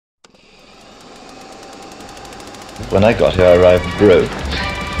When I got here, I arrived broke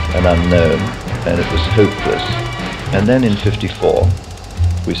and unknown, and it was hopeless. And then in '54,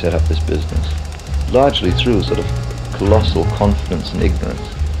 we set up this business, largely through sort of colossal confidence and ignorance.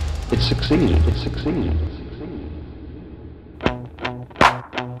 It succeeded, it succeeded.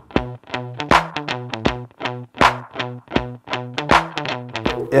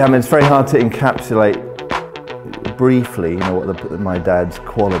 Yeah, I mean, it's very hard to encapsulate briefly, what my dad's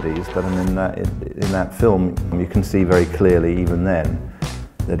qualities, but I mean, in that film, you can see very clearly, even then,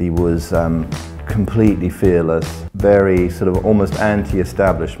 that he was completely fearless, very sort of almost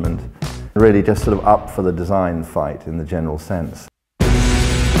anti-establishment, really just sort of up for the design fight in the general sense.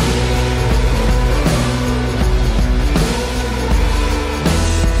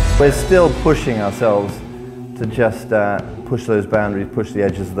 We're still pushing ourselves to just push those boundaries, push the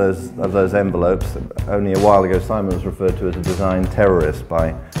edges of those envelopes. Only a while ago, Simon was referred to as a design terrorist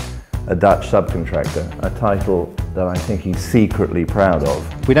by a Dutch subcontractor, a title that I think he's secretly proud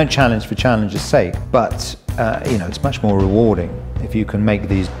of. We don't challenge for challenge's sake, but it's much more rewarding if you can make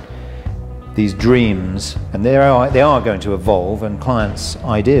these dreams, and they are going to evolve, and clients'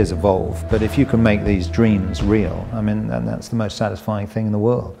 ideas evolve, but if you can make these dreams real, I mean, and that's the most satisfying thing in the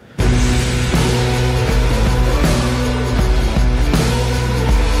world.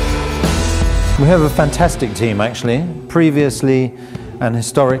 We have a fantastic team, actually. Previously and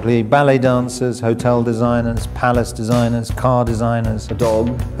historically, ballet dancers, hotel designers, palace designers, car designers. A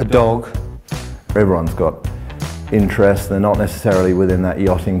dog. Everyone's got interests. They're not necessarily within that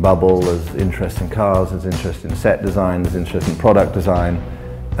yachting bubble. There's interest in cars, there's interest in set design, there's interest in product design.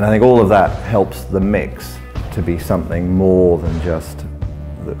 And I think all of that helps the mix to be something more than just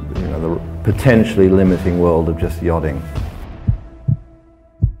the potentially limiting world of just yachting.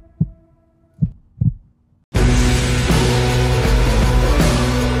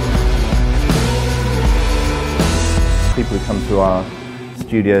 People who come through our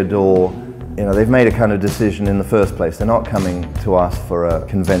studio door, they've made a kind of decision in the first place. They're not coming to us for a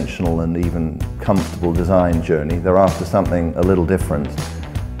conventional and even comfortable design journey. They're after something a little different.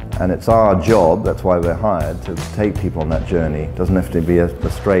 And it's our job, that's why we're hired, to take people on that journey. It doesn't have to be a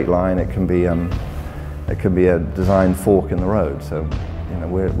straight line, it can be a design fork in the road. So,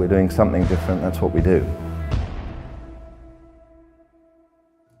 we're doing something different, that's what we do.